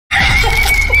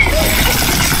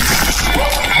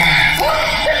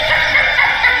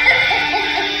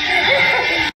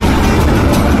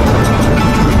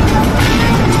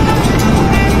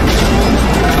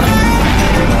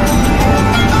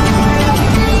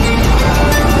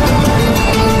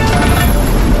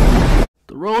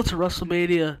to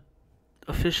WrestleMania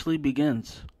officially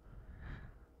begins.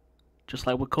 Just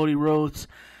like with Cody Rhodes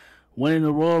winning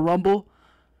the Royal Rumble,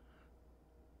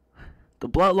 the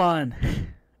Bloodline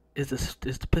is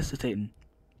participating.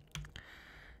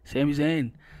 Sami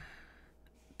Zayn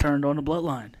turned on the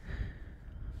Bloodline.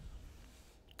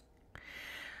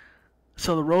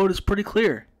 So the road is pretty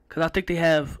clear. Because I think they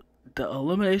have the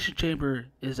Elimination Chamber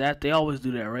is that. They always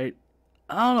do that, right?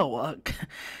 I don't know.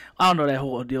 I don't know that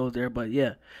whole deal there, but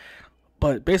yeah.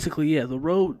 But basically, yeah, the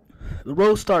road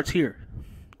starts here.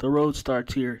 The road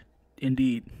starts here,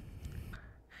 indeed.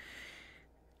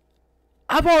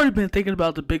 I've already been thinking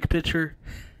about the big picture.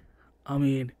 I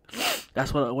mean,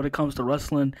 that's what when it comes to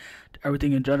wrestling,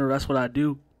 everything in general, that's what I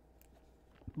do.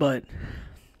 But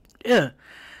yeah,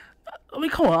 I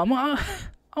mean, come on,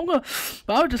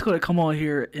 I'm just gonna come on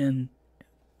here and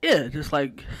yeah, just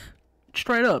like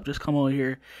straight up, just come on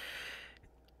here.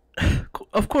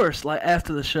 Of course, like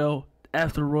after the show,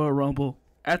 after the Royal Rumble,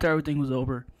 after everything was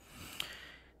over,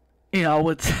 you know,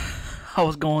 I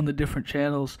was going to different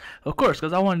channels, of course,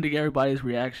 because I wanted to get everybody's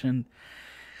reaction.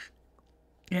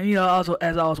 And you know,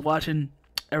 as I was watching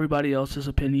everybody else's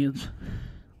opinions,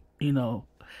 you know,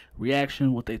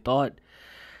 reaction, what they thought.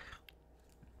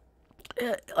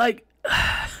 Like,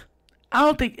 I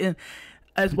don't think,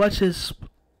 as much as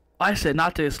I said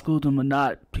not to exclude them or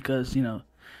not, because, you know,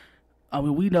 I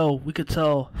mean, we could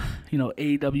tell, you know,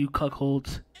 AEW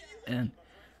cuckolds and,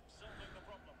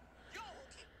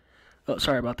 oh,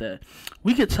 sorry about that.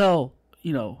 We could tell,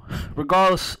 you know,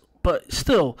 regardless, but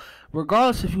still,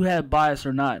 regardless if you have bias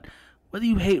or not, whether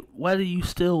you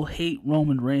still hate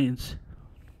Roman Reigns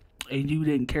and you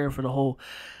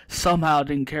somehow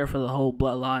didn't care for the whole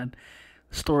Bloodline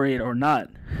story or not,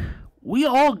 we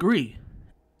all agree.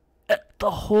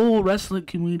 The whole wrestling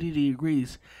community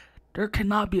agrees. There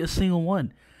cannot be a single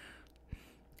one.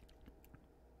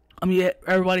 I mean,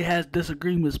 everybody has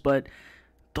disagreements, but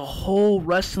the whole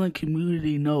wrestling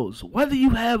community knows. Whether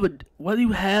you have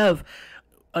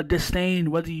a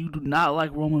disdain, whether you do not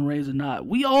like Roman Reigns or not,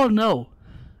 we all know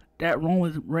that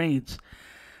Roman Reigns,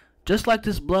 just like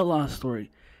this Bloodline story,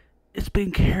 it's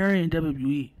been carrying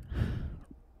WWE.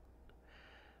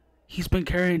 He's been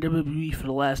carrying WWE for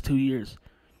the last 2 years.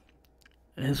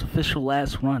 His official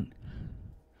last run.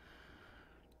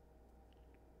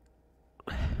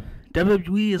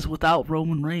 WWE is without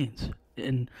Roman Reigns.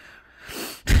 And,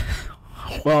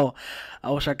 well,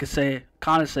 I wish I could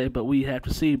kind of say, but we have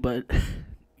to see. But,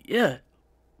 yeah.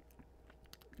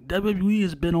 WWE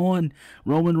has been on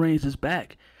Roman Reigns'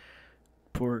 back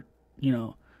for, you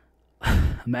know, a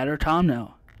matter of time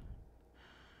now.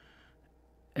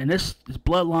 And this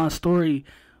Bloodline story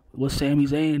with Sami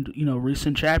Zayn, you know,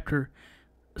 recent chapter,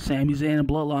 Sami Zayn and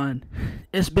Bloodline,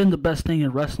 it's been the best thing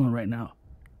in wrestling right now.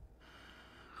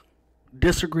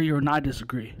 Disagree or not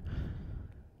disagree,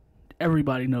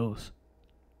 everybody knows.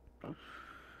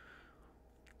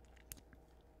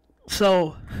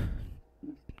 So,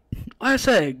 like I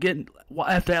said, getting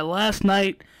after that last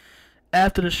night,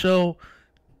 after the show,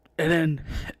 and then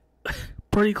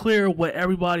pretty clear what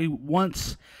everybody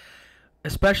wants,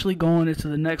 especially going into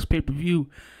the next pay-per-view,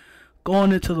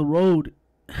 going into the road,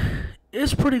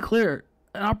 it's pretty clear.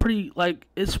 And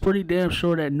it's pretty damn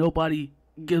sure that nobody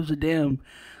gives a damn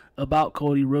about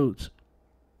Cody Rhodes.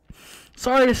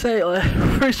 Sorry to say,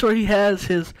 I'm pretty sure he has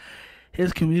his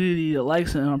community that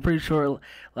likes him. I'm pretty sure,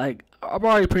 like, I've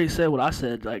already pretty said what I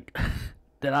said, like,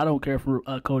 that I don't care for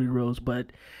Cody Rhodes, but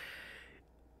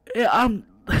yeah, I'm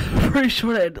pretty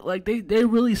sure that, like, they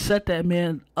really set that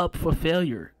man up for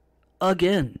failure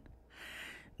again.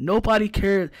 Nobody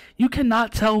cares. You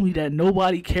cannot tell me that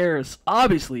nobody cares.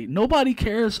 Obviously, nobody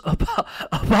cares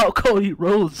about Cody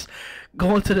Rhodes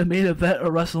going to the main event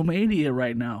of WrestleMania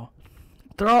right now.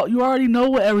 You already know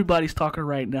what everybody's talking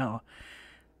right now.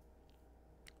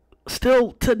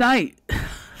 Still tonight,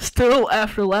 still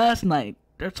after last night,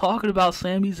 they're talking about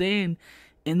Sami Zayn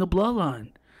in the Bloodline.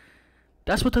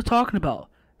 That's what they're talking about.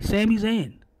 Sami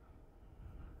Zayn.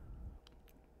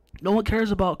 No one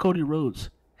cares about Cody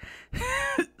Rhodes.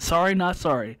 Sorry, not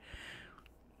sorry.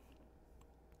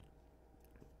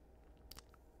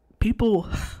 People,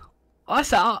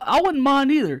 I wouldn't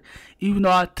mind either, even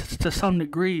though to some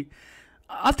degree,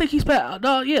 I think he's past.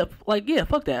 No, yeah,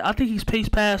 fuck that. I think he's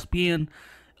past being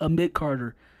a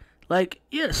mid-carder. Like,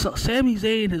 yeah, so Sami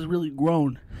Zayn has really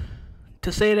grown.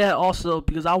 To say that also,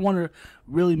 because I want to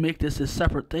really make this a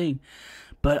separate thing,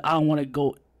 but I don't want to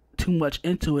go too much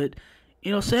into it.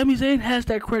 You know, Sami Zayn has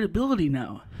that credibility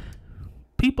now.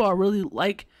 People are really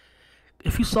like,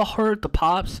 if you heard the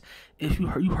pops, if you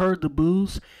heard the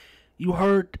boos, you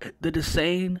heard the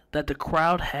disdain that the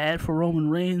crowd had for Roman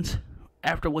Reigns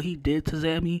after what he did to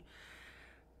Sami,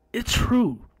 it's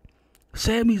true.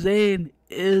 Sami Zayn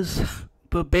is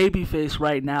the babyface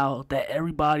right now that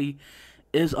everybody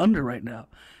is under right now.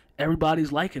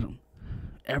 Everybody's liking him.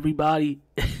 Everybody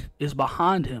is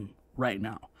behind him right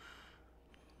now.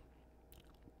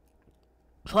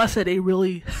 So I said they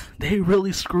really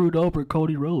screwed over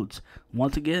Cody Rhodes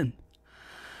once again.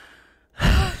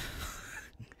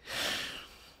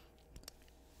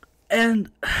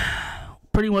 And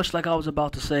pretty much like I was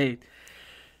about to say,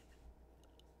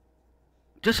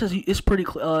 just as it's pretty,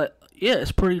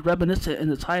 it's pretty reminiscent in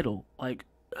the title. Like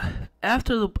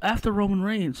after Roman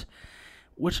Reigns,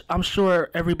 which I'm sure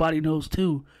everybody knows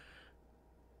too.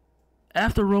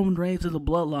 After Roman Reigns and the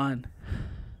Bloodline,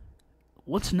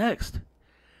 what's next?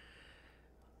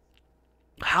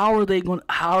 How are they going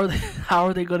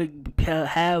to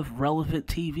have relevant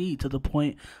TV to the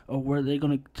point of where they're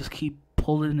going to just keep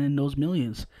pulling in those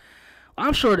millions?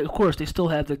 I'm sure that, of course, they still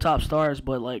have their top stars,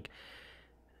 but like,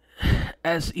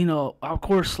 as you know, of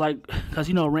course, like, because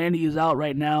you know Randy is out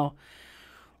right now.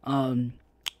 I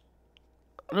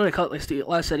know like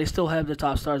I said, they still have their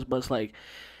top stars, but it's like,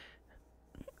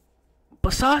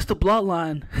 besides the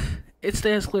Bloodline, it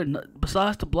stands clear.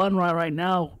 Besides the Bloodline right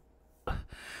now,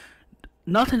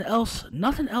 nothing else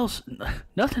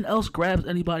grabs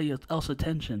anybody else's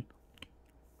attention.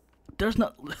 There's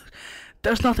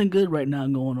nothing good right now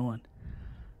going on.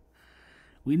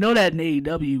 We know that in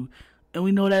AEW, and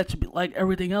we know that to be like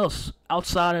everything else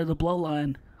outside of the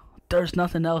Bloodline. There's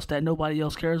nothing else that nobody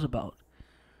else cares about.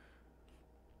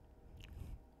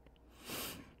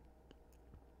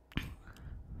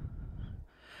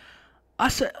 I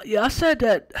said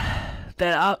that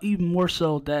I even more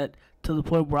so that to the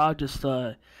point where I just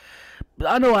but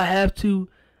I know I have to.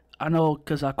 I know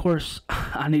because of course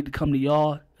I need to come to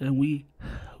y'all and we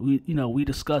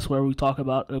discuss whatever we talk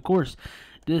about. Of course,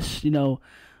 this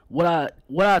what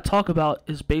I talk about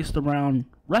is based around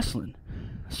wrestling.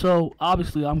 So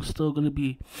obviously I'm still gonna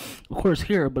be, of course,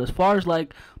 here. But as far as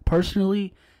like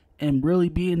personally and really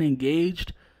being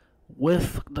engaged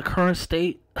with the current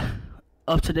state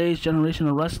of today's generation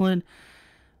of wrestling,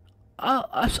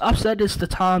 I've said this the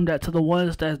time that to the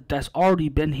ones that's already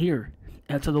been here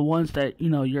and to the ones that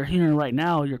you're hearing right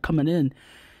now, you're coming in.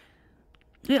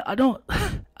 Yeah, I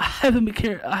haven't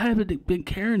been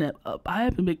caring at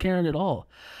all.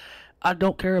 I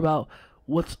don't care about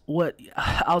what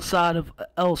outside of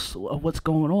what's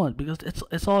going on because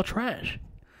it's all trash.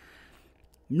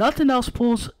 Nothing else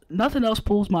pulls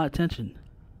my attention.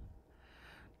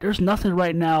 There's nothing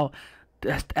right now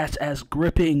that's as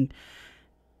gripping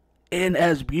and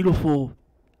as beautiful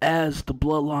as the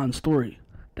Bloodline story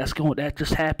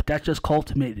that just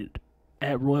culminated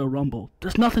at Royal Rumble.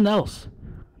 There's nothing else.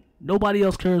 Nobody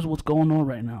else cares what's going on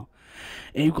right now.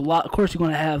 And of course, you're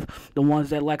going to have the ones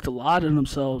that like to lie to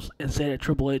themselves and say that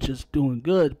Triple H is doing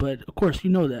good, but of course, you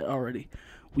know that already.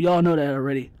 We all know that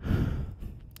already.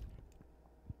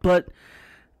 But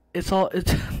it's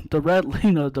the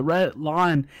red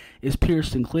line is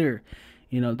pierced and clear.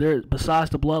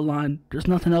 Besides the Bloodline, there's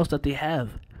nothing else that they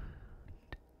have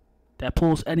that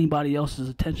pulls anybody else's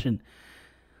attention.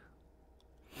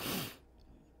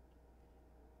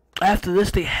 After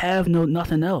this, they have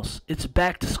nothing else. It's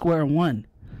back to square one.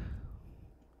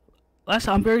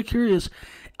 I'm very curious.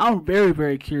 I'm very,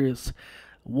 very curious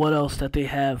what else that they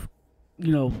have,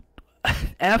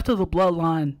 after the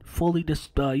Bloodline fully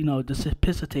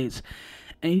dissipates.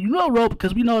 And Roman,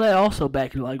 because we know that also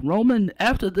back in like Roman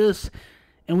after this,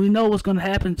 and we know what's going to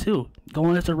happen too,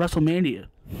 going into WrestleMania.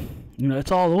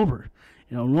 It's all over.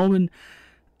 Roman,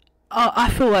 I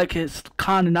feel like it's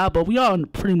kind of not, but we all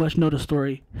pretty much know the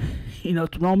story.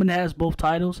 Roman has both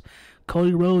titles.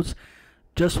 Cody Rhodes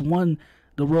just won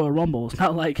the Royal Rumble. It's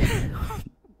not like,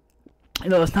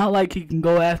 it's not like he can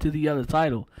go after the other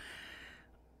title.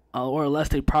 Or unless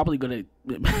they probably going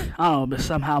to,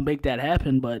 somehow make that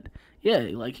happen. But, yeah,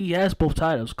 like he has both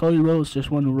titles. Cody Rhodes just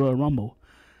won the Royal Rumble.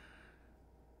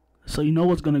 So you know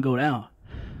what's going to go down.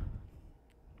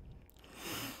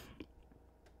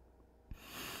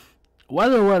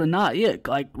 Whether or not, yeah,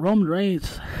 like Roman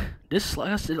Reigns, this,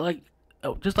 like I said, like,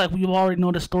 just like we've already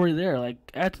know the story there. Like,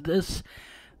 after the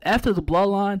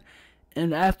Bloodline,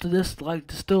 and after this, like,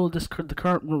 the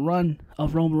current run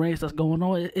of Roman Reigns that's going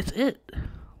on, it's it.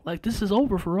 Like, this is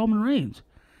over for Roman Reigns.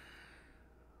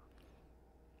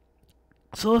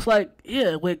 So it's like,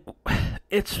 yeah, like,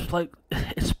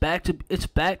 it's back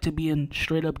to being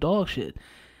straight up dog shit.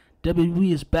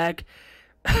 WWE is back.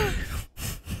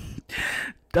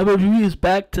 WWE is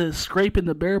back to scraping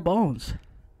the bare bones.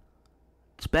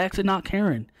 It's back to not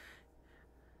caring.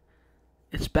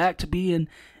 It's back to being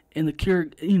in the pure,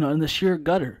 in the sheer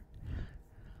gutter.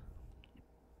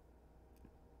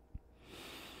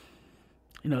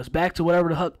 It's back to whatever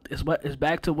the fuck it's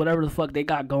back to whatever the fuck they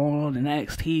got going on in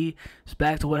NXT. It's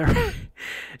back to whatever.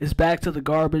 It's back to the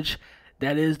garbage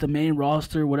that is the main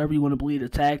roster. Whatever you want to believe, the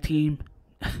tag team,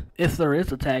 if there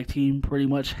is a tag team, pretty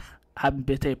much. I haven't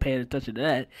been paying attention to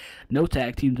that. No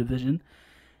tag team division.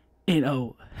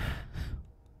 The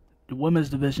women's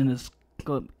division is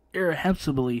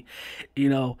irrehensibly,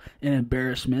 an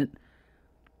embarrassment.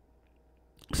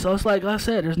 So it's like I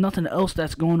said, there's nothing else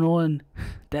that's going on.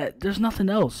 There's nothing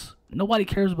else. Nobody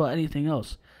cares about anything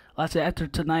else. Like I said, after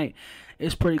tonight,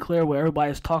 it's pretty clear what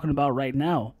everybody's talking about right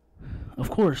now. Of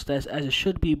course, that's as it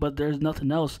should be, but there's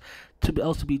nothing else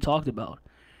to be talked about.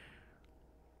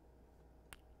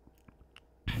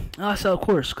 I said, of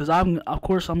course, because I'm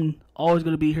always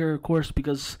gonna be here, of course,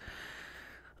 because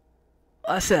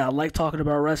I said I like talking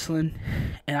about wrestling,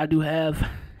 and I do have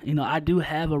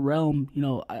a realm.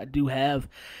 I do have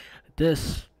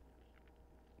this,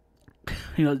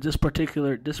 this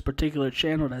particular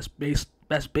channel that's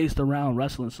based around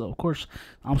wrestling. So of course,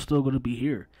 I'm still gonna be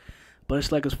here. But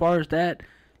it's like, as far as that,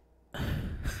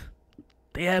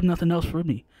 they have nothing else for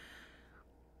me.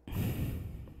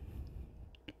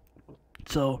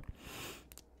 So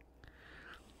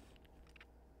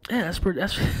yeah, that's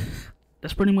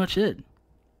pretty much it.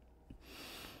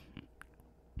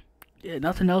 Yeah,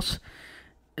 nothing else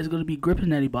is gonna be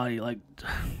gripping anybody. Like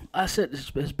I said,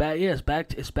 it's back. Yeah, it's back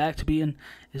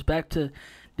to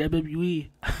WWE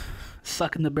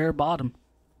sucking the bare bottom.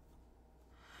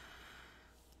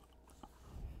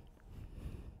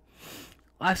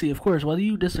 I see, of course. Whether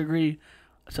you disagree,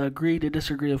 to agree to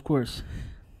disagree, of course.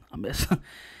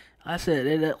 I said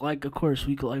it, like, of course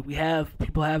we have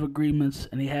people have agreements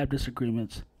and they have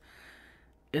disagreements.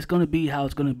 It's gonna be how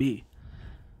it's gonna be.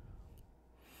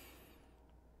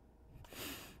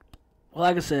 Well,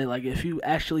 like I said, like, if you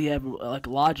actually have like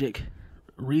logic,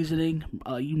 reasoning,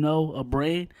 a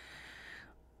brain,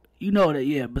 that,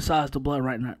 yeah, besides the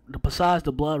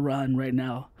bloodline right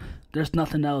now, there's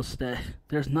nothing else in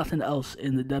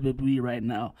the WWE right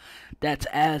now that's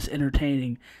as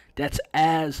entertaining, that's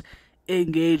as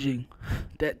engaging,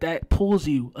 that pulls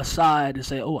you aside and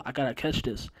say, oh, I gotta catch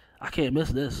this, I can't miss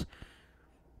this.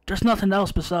 There's nothing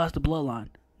else besides the bloodline.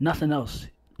 Nothing else.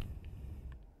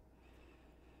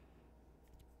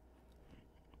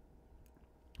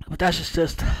 But that's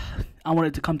just I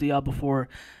wanted to come to y'all before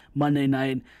Monday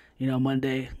night,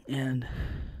 Monday, and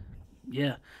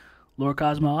yeah, Lord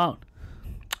Cosmo out.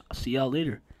 I'll see y'all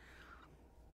later.